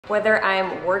Whether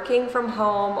I'm working from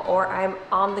home or I'm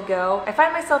on the go, I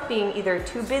find myself being either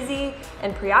too busy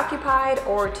and preoccupied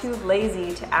or too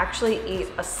lazy to actually eat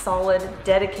a solid,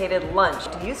 dedicated lunch.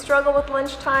 Do you struggle with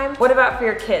lunchtime? What about for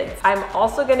your kids? I'm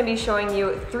also going to be showing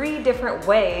you 3 different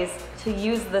ways to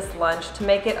use this lunch to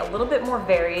make it a little bit more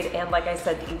varied, and like I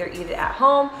said, to either eat it at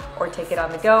home or take it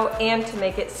on the go, and to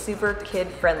make it super kid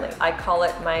friendly. I call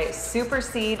it my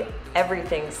Superseed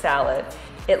Everything Salad.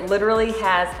 It literally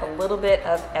has a little bit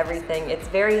of everything. It's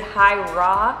very high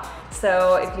raw,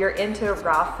 so if you're into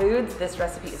raw foods, this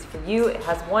recipe is for you. It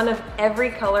has one of every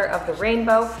color of the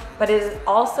rainbow, but it is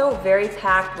also very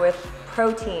packed with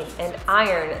protein and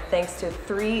iron thanks to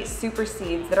 3 super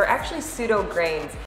seeds that are actually pseudo grains.